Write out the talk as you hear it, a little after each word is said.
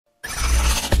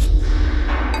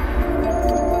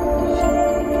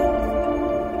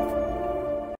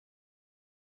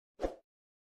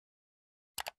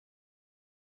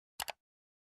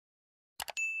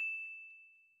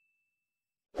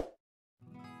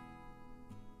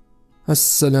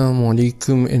Assalamu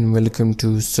alaikum and welcome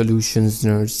to Solutions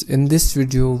Nerds. In this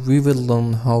video we will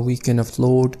learn how we can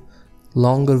upload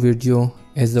longer video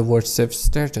as a WhatsApp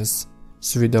status.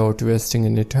 So without wasting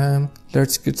any time,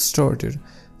 let's get started.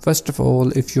 First of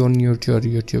all, if you're new to our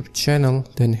YouTube channel,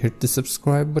 then hit the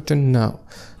subscribe button now.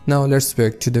 Now let's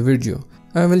back to the video.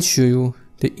 I will show you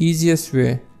the easiest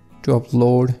way to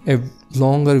upload a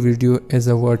longer video as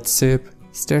a WhatsApp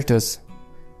status.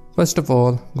 First of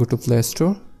all, go to Play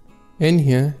Store. In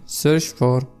here, search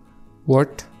for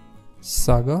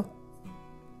WhatSaga.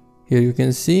 Here you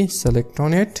can see, select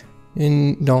on it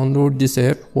and download this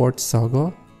app,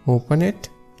 WhatSaga. Open it.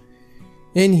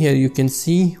 In here you can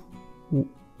see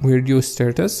video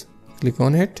status. Click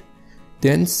on it.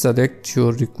 Then select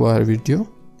your required video.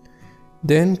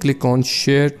 Then click on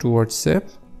share to WhatsApp.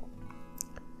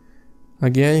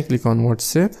 Again click on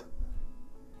WhatsApp.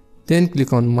 Then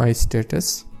click on my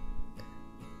status.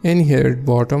 In here at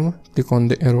bottom, click on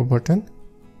the arrow button.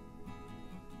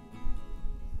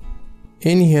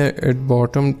 In here at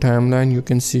bottom timeline, you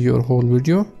can see your whole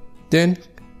video. Then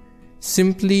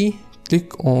simply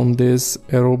click on this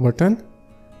arrow button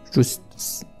to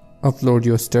upload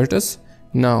your status.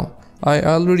 Now I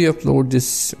already upload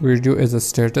this video as a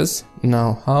status.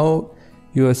 Now how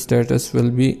your status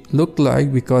will be look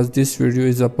like, because this video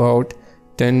is about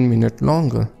 10 minutes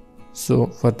longer. So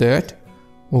for that,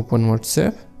 open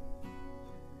WhatsApp.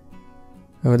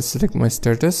 I will select my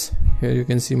status. Here you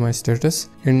can see my status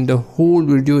and the whole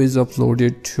video is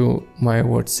uploaded to my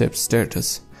WhatsApp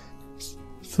status.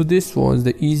 So this was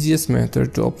the easiest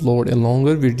method to upload a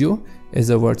longer video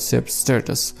as a WhatsApp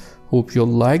status. Hope you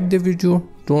liked the video.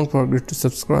 Don't forget to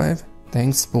subscribe.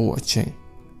 Thanks for watching.